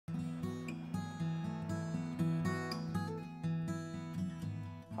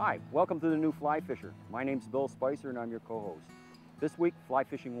Hi, welcome to the new Fly Fisher. My name's Bill Spicer and I'm your co-host. This week, Fly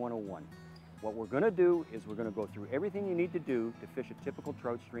Fishing 101. What we're going to do is we're going to go through everything you need to do to fish a typical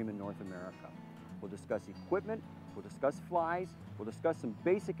trout stream in North America. We'll discuss equipment, we'll discuss flies, we'll discuss some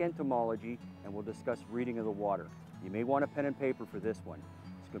basic entomology, and we'll discuss reading of the water. You may want a pen and paper for this one.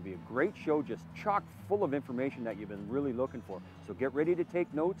 It's going to be a great show, just chock full of information that you've been really looking for. So get ready to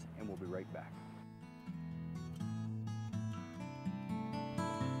take notes and we'll be right back.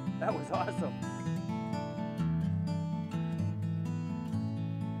 That was awesome.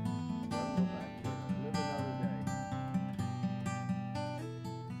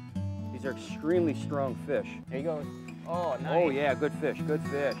 These are extremely strong fish. There you go. Oh, nice. Oh yeah, good fish, good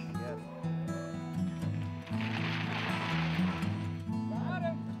fish. Yes. Got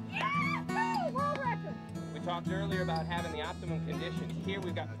him! Yeah! World record! We talked earlier about having the optimum conditions. Here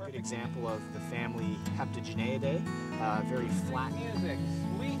we've got a good example of the family Heptageneidae, very flat. Music,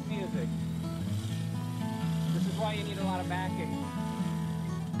 sweet music. This is why you need a lot of backing.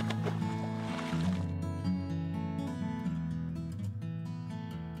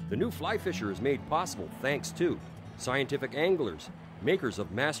 The new Fly Fisher is made possible thanks to Scientific Anglers, makers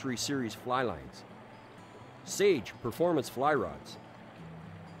of Mastery Series fly lines, Sage Performance Fly Rods,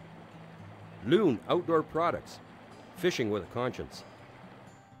 Loon Outdoor Products, fishing with a conscience.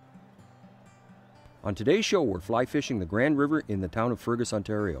 On today's show, we're fly fishing the Grand River in the town of Fergus,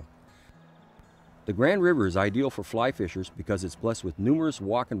 Ontario. The Grand River is ideal for fly fishers because it's blessed with numerous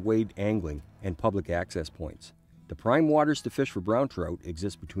walk and wade angling and public access points. The prime waters to fish for brown trout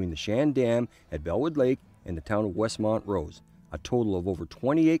exist between the Shan Dam at Bellwood Lake and the town of Westmont Rose, a total of over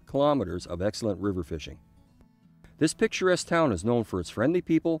 28 kilometers of excellent river fishing. This picturesque town is known for its friendly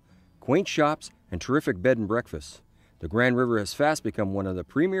people, quaint shops, and terrific bed and breakfasts. The Grand River has fast become one of the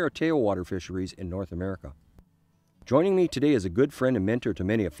premier tailwater fisheries in North America. Joining me today is a good friend and mentor to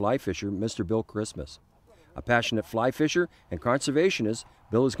many a fly fisher, Mr. Bill Christmas. A passionate fly fisher and conservationist,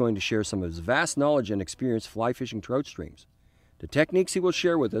 Bill is going to share some of his vast knowledge and experience fly fishing trout streams. The techniques he will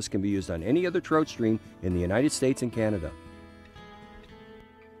share with us can be used on any other trout stream in the United States and Canada.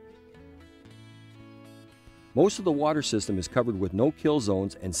 Most of the water system is covered with no-kill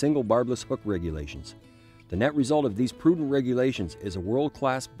zones and single barbless hook regulations. The net result of these prudent regulations is a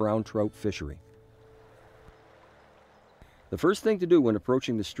world-class brown trout fishery. The first thing to do when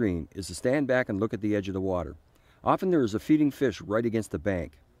approaching the stream is to stand back and look at the edge of the water. Often there is a feeding fish right against the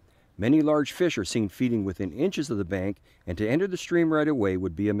bank. Many large fish are seen feeding within inches of the bank, and to enter the stream right away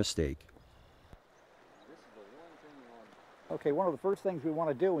would be a mistake. Okay, one of the first things we want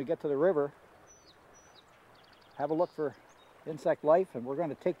to do when we get to the river, have a look for insect life, and we're going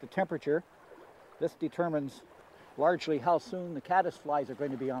to take the temperature. This determines largely how soon the caddis flies are going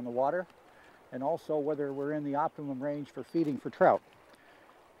to be on the water, and also whether we're in the optimum range for feeding for trout.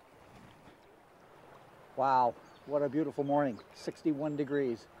 Wow, what a beautiful morning, 61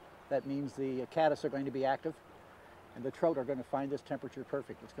 degrees. That means the caddis are going to be active, and the trout are going to find this temperature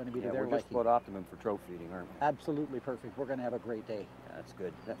perfect. It's going to be to their liking. We're just about optimum for trout feeding, aren't we? Absolutely perfect. We're going to have a great day. Yeah, that's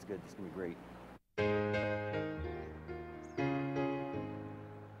good, that's good. It's going to be great.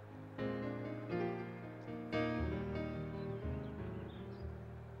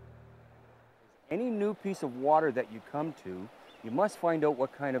 Any new piece of water that you come to, you must find out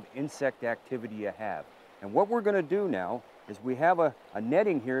what kind of insect activity you have. And what we're going to do now is we have a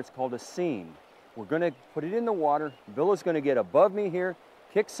netting here, it's called a seam. We're going to put it in the water. Bill is going to get above me here,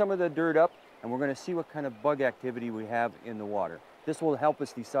 kick some of the dirt up, and we're going to see what kind of bug activity we have in the water. This will help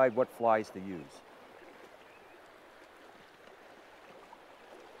us decide what flies to use.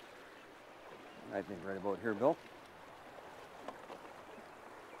 I think right about here, Bill.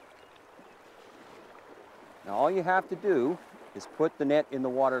 Now all you have to do is put the net in the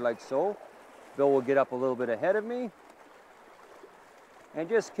water like so. Bill will get up a little bit ahead of me and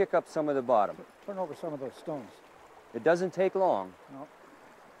just kick up some of the bottom. Turn over some of those stones. It doesn't take long. No.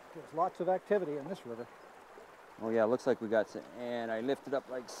 There's lots of activity in this river. Oh yeah, looks like we got some, and I lift it up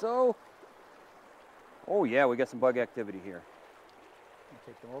like so. Oh yeah, we got some bug activity here. You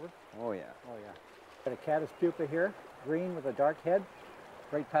take them over? Oh yeah. Oh yeah. Got a caddis pupa here, green with a dark head.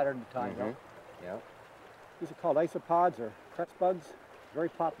 Great pattern to tie, though. Yeah. These are called isopods or crest bugs. Very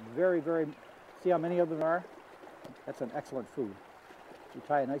popular, very, see how many of them there are? That's an excellent food. You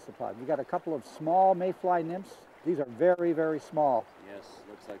tie an isopod. We got a couple of small mayfly nymphs. These are very, very small. Yes,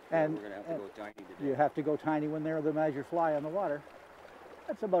 looks like we're going to have to go tiny today. You have to go tiny when they're the as you fly on the water.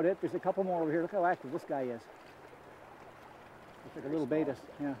 That's about it. There's a couple more over here. Look how active this guy is. Looks like a little beta.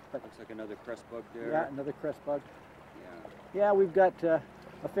 Yeah. But looks like another crest bug there. Yeah, another crest bug. Yeah. Yeah, we've got a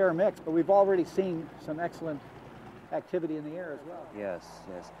fair mix, but we've already seen some excellent activity in the air as well. Yes,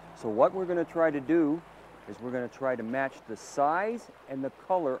 yes. So what we're going to try to do is we're going to try to match the size and the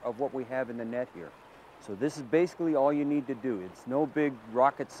color of what we have in the net here. So this is basically all you need to do. It's no big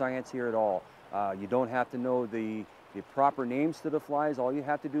rocket science here at all. You don't have to know the proper names to the flies. All you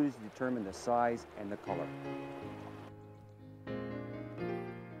have to do is determine the size and the color.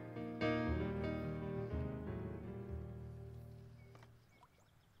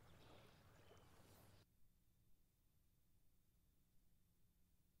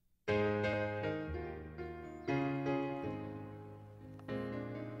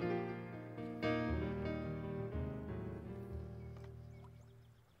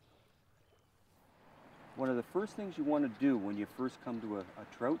 One of the first things you want to do when you first come to a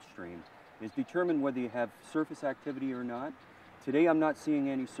trout stream is determine whether you have surface activity or not. Today I'm not seeing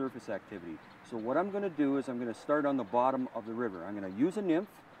any surface activity. So what I'm going to do is I'm going to start on the bottom of the river. I'm going to use a nymph,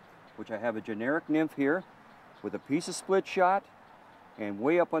 which I have a generic nymph here, with a piece of split shot, and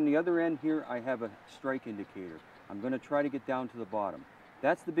way up on the other end here I have a strike indicator. I'm going to try to get down to the bottom.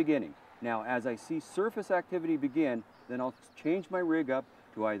 That's the beginning. Now as I see surface activity begin, then I'll change my rig up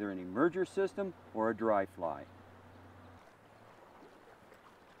to either an emerger system or a dry fly.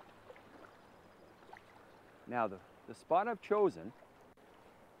 Now the spot I've chosen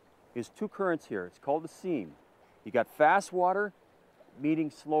is two currents here. It's called the seam. You got fast water meeting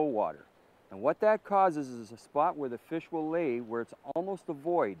slow water. And what that causes is a spot where the fish will lay where it's almost a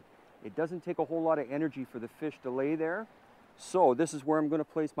void. It doesn't take a whole lot of energy for the fish to lay there. So this is where I'm going to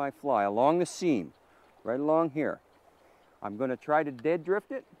place my fly, along the seam, right along here. I'm going to try to dead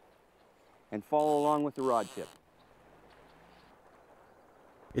drift it and follow along with the rod tip.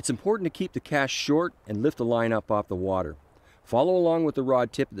 It's important to keep the cast short and lift the line up off the water. Follow along with the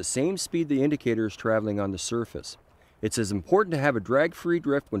rod tip at the same speed the indicator is traveling on the surface. It's as important to have a drag-free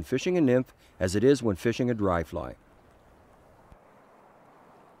drift when fishing a nymph as it is when fishing a dry fly.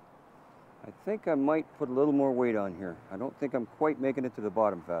 I think I might put a little more weight on here. I don't think I'm quite making it to the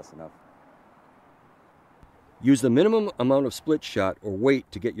bottom fast enough. Use the minimum amount of split shot or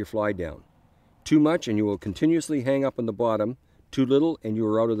weight to get your fly down. Too much and you will continuously hang up on the bottom. Too little and you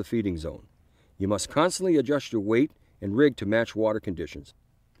are out of the feeding zone. You must constantly adjust your weight and rig to match water conditions.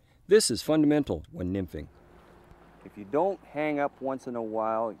 This is fundamental when nymphing. If you don't hang up once in a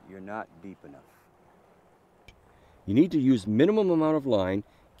while, you're not deep enough. You need to use minimum amount of line,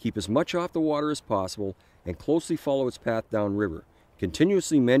 keep as much off the water as possible, and closely follow its path downriver,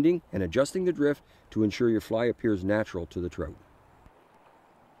 continuously mending and adjusting the drift to ensure your fly appears natural to the trout.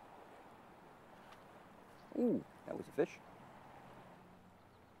 Ooh, that was a fish.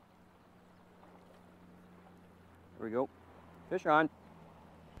 There we go. Fish on.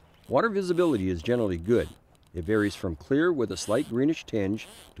 Water visibility is generally good. It varies from clear with a slight greenish tinge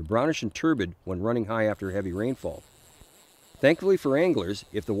to brownish and turbid when running high after heavy rainfall. Thankfully for anglers,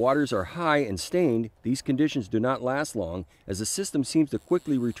 if the waters are high and stained, these conditions do not last long as the system seems to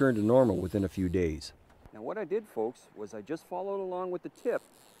quickly return to normal within a few days. Now what I did, folks, was I just followed along with the tip,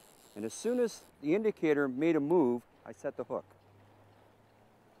 and as soon as the indicator made a move, I set the hook.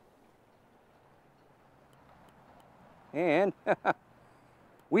 And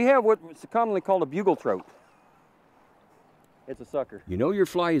we have what's commonly called a bugle trout. It's a sucker. You know your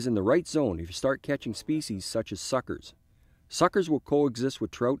fly is in the right zone if you start catching species such as suckers. Suckers will coexist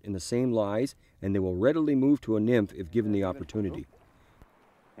with trout in the same lies, and they will readily move to a nymph if given the opportunity.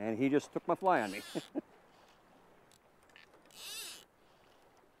 And he just took my fly on me.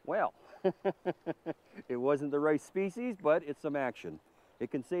 Well, it wasn't the right species, but it's some action. It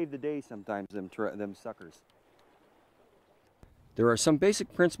can save the day sometimes, them suckers. There are some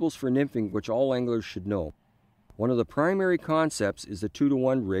basic principles for nymphing which all anglers should know. One of the primary concepts is the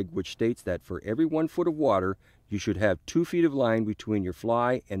 2-to-1 rig, which states that for every 1 foot of water, you should have 2 feet of line between your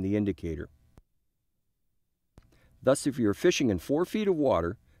fly and the indicator. Thus, if you are fishing in 4 feet of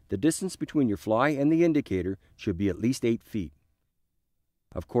water, the distance between your fly and the indicator should be at least 8 feet.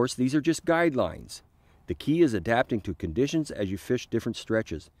 Of course, these are just guidelines. The key is adapting to conditions as you fish different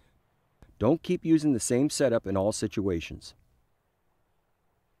stretches. Don't keep using the same setup in all situations.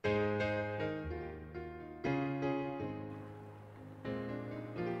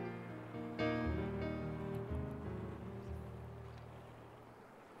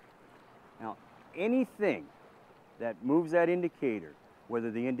 Now, anything that moves that indicator,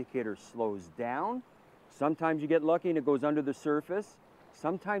 whether the indicator slows down, sometimes you get lucky and it goes under the surface,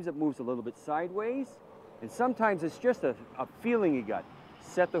 sometimes it moves a little bit sideways, and sometimes it's just a feeling you got.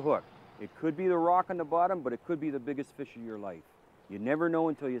 Set the hook. It could be the rock on the bottom, but it could be the biggest fish of your life. You never know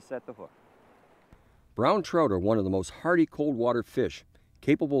until you set the hook. Brown trout are one of the most hardy cold water fish,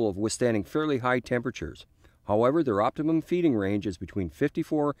 capable of withstanding fairly high temperatures. However, their optimum feeding range is between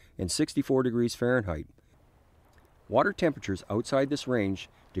 54 and 64 degrees Fahrenheit. Water temperatures outside this range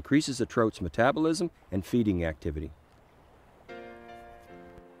decreases the trout's metabolism and feeding activity.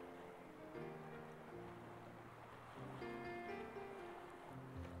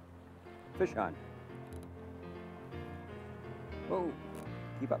 Fish on. Whoa,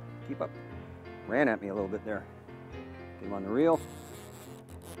 keep up, keep up. Ran at me a little bit there. Get him on the reel.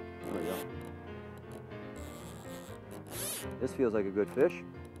 There we go. This feels like a good fish.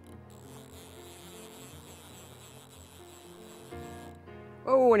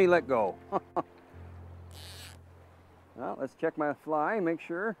 Oh, and he let go. Well, let's check my fly and make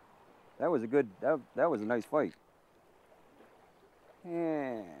sure. That was a good, that was a nice fight.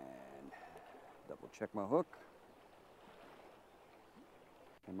 And double check my hook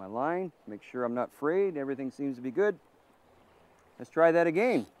and my line. Make sure I'm not frayed. Everything seems to be good. Let's try that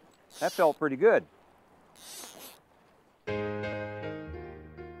again. That felt pretty good.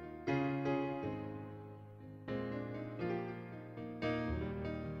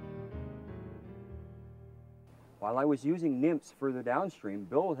 While I was using nymphs further downstream,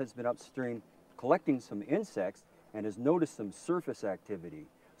 Bill has been upstream collecting some insects and has noticed some surface activity.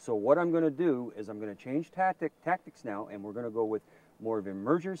 So what I'm going to do is I'm going to change tactics now, and we're going to go with more of an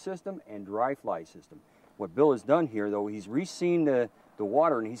emerger system and dry fly system. What Bill has done here, though, he's re-seen the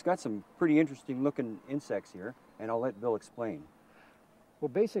water, and he's got some pretty interesting looking insects here, and I'll let Bill explain. Well,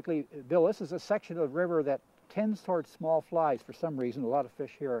 basically, Bill, this is a section of the river that tends towards small flies for some reason. A lot of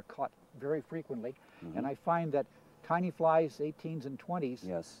fish here are caught very frequently, and I find that tiny flies, 18s and 20s,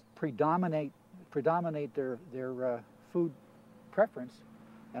 Yes. predominate their food preference.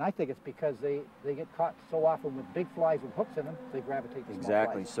 And I think it's because they get caught so often with big flies with hooks in them, they gravitate to small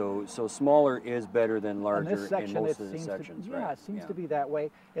Exactly. flies. So smaller is better than larger In this section, in most it of the seems sections, to, right? yeah, it seems to be that way.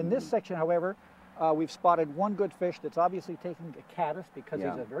 In this section, however, we've spotted one good fish that's obviously taking a caddis because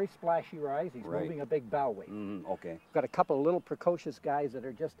Yeah. he's a very splashy rise. He's Right. moving a big bow wave. Okay. We've got a couple of little precocious guys that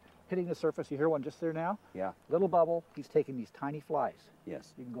are just hitting the surface. You hear one just there now? Yeah. Little bubble. He's taking these tiny flies.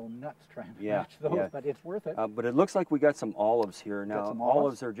 Yes. You can go nuts trying to Yeah, match those, yeah. but it's worth it. But it looks like we got some olives here now. some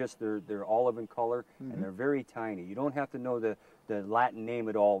Olives olives? are just they're olive in color, and they're very tiny. You don't have to know the Latin name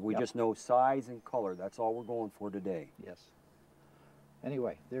at all. We Yep. just know size and color. That's all we're going for today. Yes.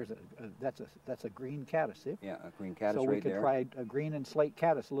 Anyway, there's that's a green caddis. See? Yeah, a green caddis So we right could there. try a green and slate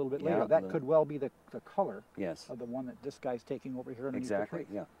caddis a little bit Yeah, later. That the- could well be the color Yes. of the one that this guy's taking over here underneath Exactly. the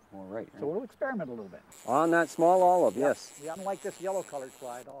tree. Yeah. All right. So we'll experiment a little bit. On that small olive, yes. Yeah, I don't like this yellow colored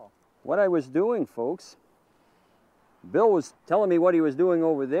fly at all. What I was doing, folks, Bill was telling me what he was doing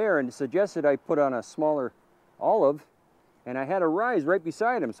over there and suggested I put on a smaller olive, and I had a rise right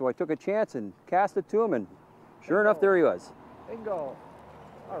beside him, so I took a chance and cast it to him, and sure enough, there he was. Bingo.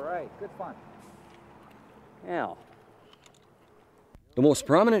 All right, good fun. Now, The most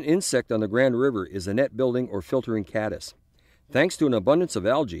prominent insect on the Grand River is the net-building or filtering caddis. Thanks to an abundance of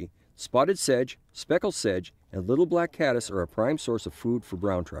algae, spotted sedge, speckled sedge, and little black caddis are a prime source of food for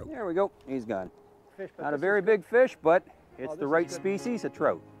brown trout. there we go. He's gone. Fish, but Not a this very is big fish, but it's Oh, the this right is good. species, a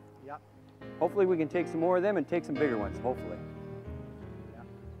trout. Yeah. Hopefully we can take some more of them and take some bigger ones, hopefully. Yeah.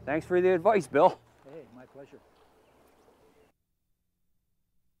 Thanks for the advice, Bill. Hey, my pleasure.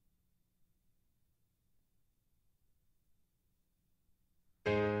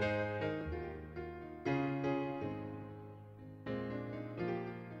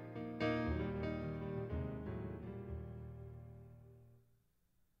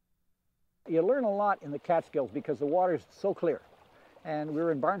 You learn a lot in the Catskills because the water is so clear. And we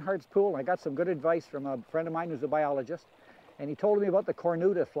were in Barnhart's pool, and I got some good advice from a friend of mine who's a biologist, and he told me about the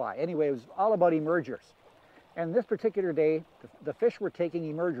cornuta fly. Anyway, it was all about emergers. And this particular day, the fish were taking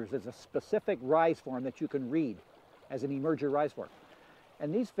emergers. There's a specific rise form that you can read as an emerger rise form.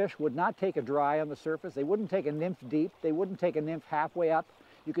 And these fish would not take a dry on the surface. They wouldn't take a nymph deep. They wouldn't take a nymph halfway up.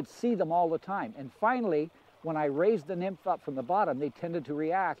 You could see them all the time. And finally, when I raised the nymph up from the bottom, they tended to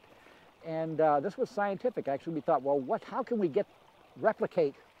react. And this was scientific. Actually, we thought, well, how can we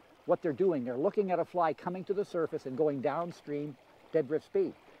replicate what they're doing? They're looking at a fly coming to the surface and going downstream dead drift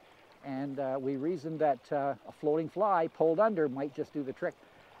speed. And we reasoned that a floating fly pulled under might just do the trick.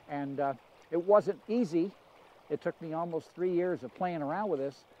 And it wasn't easy. It took me almost 3 years of playing around with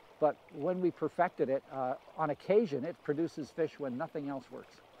this, but when we perfected it, on occasion it produces fish when nothing else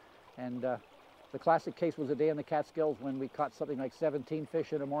works. And the classic case was a day in the Catskills when we caught something like 17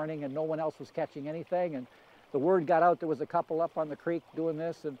 fish in the morning and no one else was catching anything, and the word got out there was a couple up on the creek doing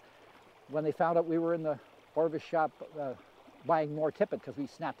this, and when they found out we were in the Orvis shop buying more tippet because we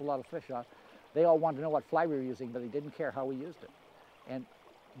snapped a lot of fish off, they all wanted to know what fly we were using, but they didn't care how we used it. And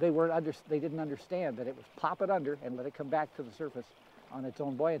they didn't understand that it was pop it under and let it come back to the surface on its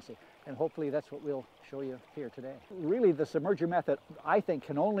own buoyancy. And hopefully that's what we'll show you here today. Really, the submerger method, I think,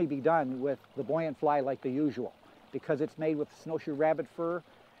 can only be done with the buoyant fly like the usual, because it's made with snowshoe rabbit fur.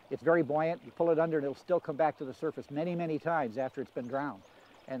 It's very buoyant. You pull it under and it'll still come back to the surface many, many times after it's been drowned.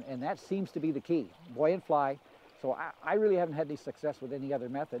 And that seems to be the key, buoyant fly. So I really haven't had any success with any other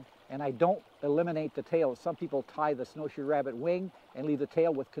method, and I don't eliminate the tail. Some people tie the snowshoe rabbit wing and leave the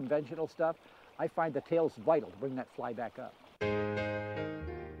tail with conventional stuff. I find the tail's vital to bring that fly back up.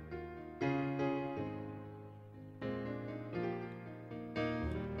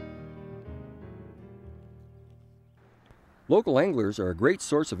 Local anglers are a great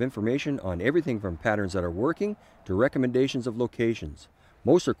source of information on everything from patterns that are working to recommendations of locations.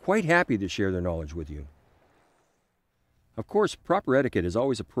 Most are quite happy to share their knowledge with you. Of course, proper etiquette is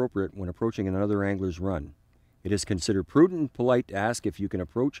always appropriate when approaching another angler's run. It is considered prudent and polite to ask if you can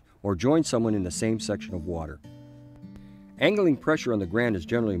approach or join someone in the same section of water. Angling pressure on the Grand is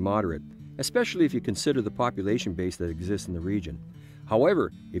generally moderate, especially if you consider the population base that exists in the region.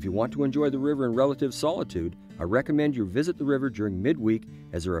 However, if you want to enjoy the river in relative solitude, I recommend you visit the river during midweek,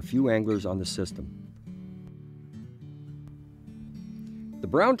 as there are a few anglers on the system. The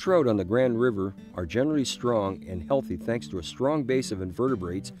brown trout on the Grand River are generally strong and healthy thanks to a strong base of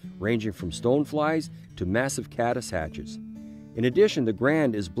invertebrates ranging from stoneflies to massive caddis hatches. In addition, the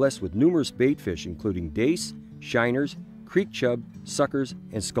Grand is blessed with numerous bait fish including dace, shiners, creek chub, suckers,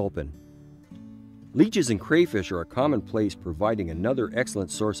 and sculpin. Leeches and crayfish are a commonplace, providing another excellent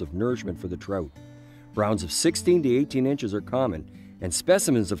source of nourishment for the trout. Browns of 16 to 18 inches are common, and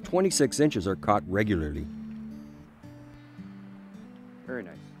specimens of 26 inches are caught regularly. Very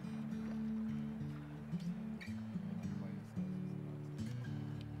nice.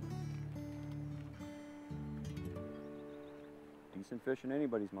 Decent fish in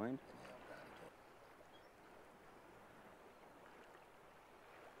anybody's mind.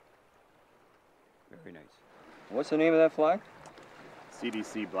 Very nice. What's the name of that fly?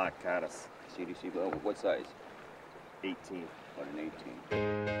 CDC black caddis, CDC. What size? 18. What an 18.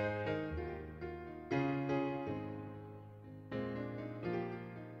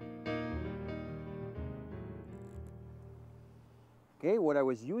 Okay, what I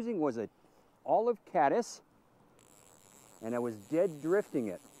was using was a olive caddis, and I was dead drifting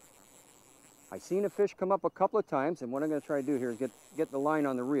it. I seen a fish come up a couple of times, and what I'm going to try to do here is get the line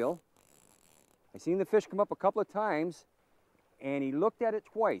on the reel. I seen the fish come up a couple of times, and he looked at it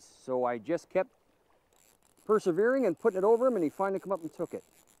twice, so I just kept persevering and putting it over him, and he finally come up and took it.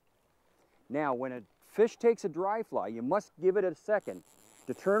 Now, when a fish takes a dry fly, you must give it a second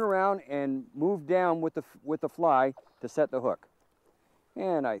to turn around and move down with the fly to set the hook.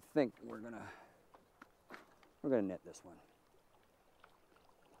 And I think we're gonna net this one.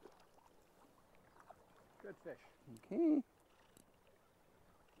 Good fish. Okay.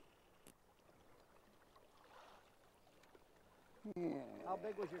 How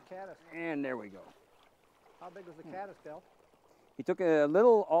big was your caddis? And there we go. How big was the caddis, Bill? He took a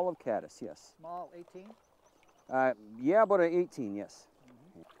little olive caddis, yes. Small, 18? Yeah, about an 18, yes.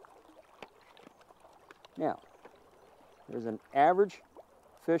 Now, there's an average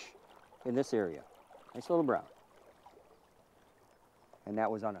fish in this area. Nice little brown. And that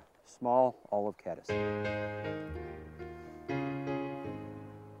was on a small olive caddis.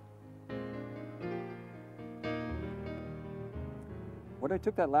 What I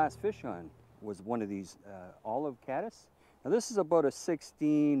took that last fish on was one of these olive caddis. Now this is about a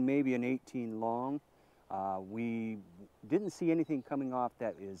 16, maybe an 18 long. We didn't see anything coming off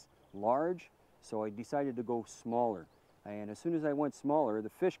that is large, so I decided to go smaller. And as soon as I went smaller, the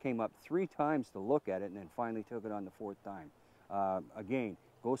fish came up 3 times to look at it, and then finally took it on the 4th time. Again,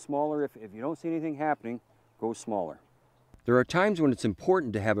 go smaller. If you don't see anything happening, go smaller. There are times when it's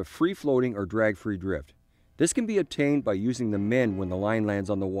important to have a free-floating or drag-free drift. This can be obtained by using the mend when the line lands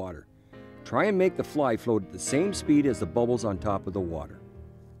on the water. Try and make the fly float at the same speed as the bubbles on top of the water.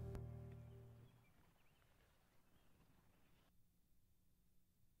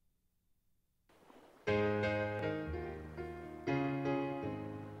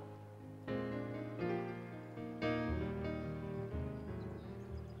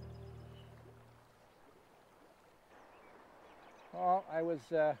 Well,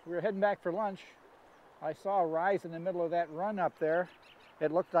 we were heading back for lunch. I saw a rise in the middle of that run up there.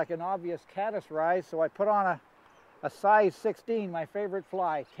 It looked like an obvious caddis rise, so I put on a size 16, my favorite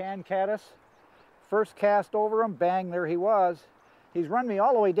fly, can caddis. First cast over him, bang, there he was. He's run me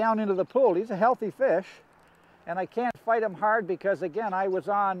all the way down into the pool. He's a healthy fish, and I can't fight him hard because, again, I was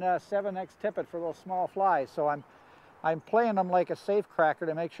on 7X tippet for those small flies, so I'm I'm playing them like a safe cracker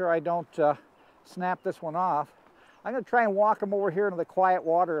to make sure I don't snap this one off. I'm going to try and walk them over here into the quiet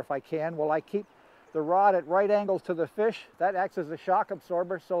water if I can, while I keep the rod at right angles to the fish. That acts as a shock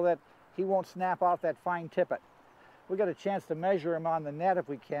absorber so that he won't snap off that fine tippet. We got a chance to measure him on the net if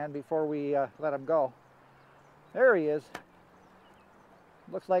we can before we let him go. There he is.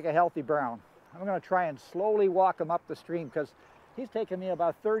 Looks like a healthy brown. I'm going to try and slowly walk him up the stream because he's taken me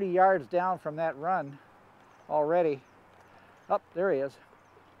about 30 yards down from that run already. Up, there he is.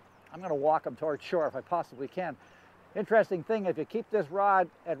 I'm going to walk him towards shore if I possibly can. Interesting thing, if you keep this rod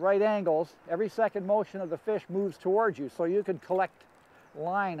at right angles, every second motion of the fish moves towards you, so you can collect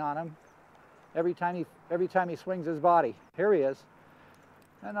line on him every time he swings his body. Here he is.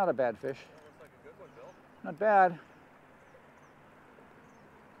 And not a bad fish. Looks like a good one, Bill. Not bad.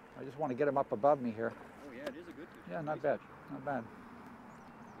 I just want to get him up above me here. Oh yeah, it is a good fish. Yeah, not bad. Not bad. Yes,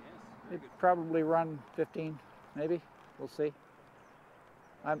 very He'd good. probably run 15, maybe. We'll see.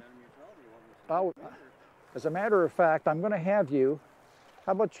 Adam, yourself, or you want me to Oh, as a matter of fact, I'm going to have you.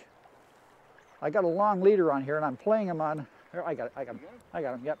 How about you? I got a long leader on here, and I'm playing him on. Here, I got it. I got him. I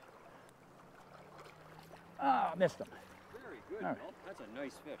got him. Yep. Ah, missed him. Very good, All right. Bill. That's a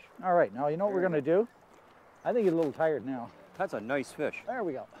nice fish. All right. Now you know what we're going to do. I think he's a little tired now. That's a nice fish. There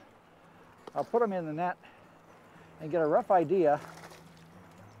we go. I'll put him in the net and get a rough idea,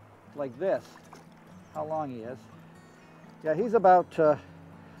 like this, how long he is. Yeah, he's about.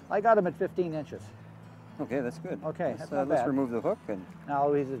 I got him at 15 inches. Okay, that's good. Okay, let's, that's not let's bad. remove the hook and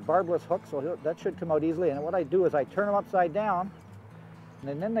Now he's a barbless hook, so that should come out easily. And what I do is I turn them upside down,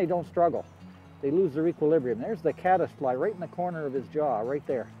 and then they don't struggle. They lose their equilibrium. There's the caddis fly right in the corner of his jaw, right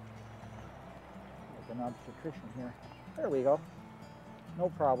there. Like an obstetrician here. There we go. No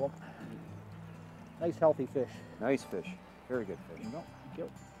problem. Nice healthy fish. nice fish. Very good fish. There you go. Thank you.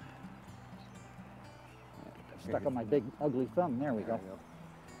 Stuck on my big ugly thumb. There we go.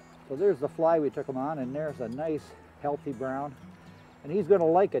 So there's the fly we took him on, and there's a nice healthy brown. And he's going to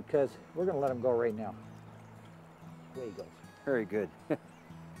like it because we're going to let him go right now. Away he goes. Very good.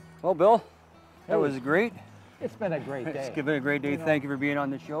 Well, Bill, that Hey. was great. It's been a great day. It's been a great day. You know, Thank you for being on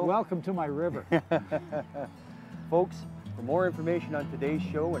the show. Welcome to my river. Folks, for more information on today's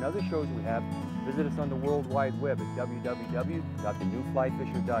show and other shows we have, visit us on the World Wide Web at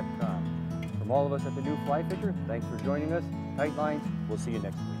www.thenewflyfisher.com. From all of us at The New Fly Fisher, thanks for joining us. Tight lines, we'll see you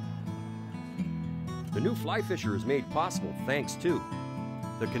next week. The New Fly Fisher is made possible thanks to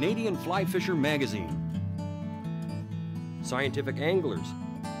the Canadian Fly Fisher Magazine, Scientific Anglers,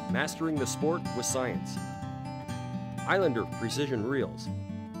 Mastering the Sport with Science, Islander Precision Reels,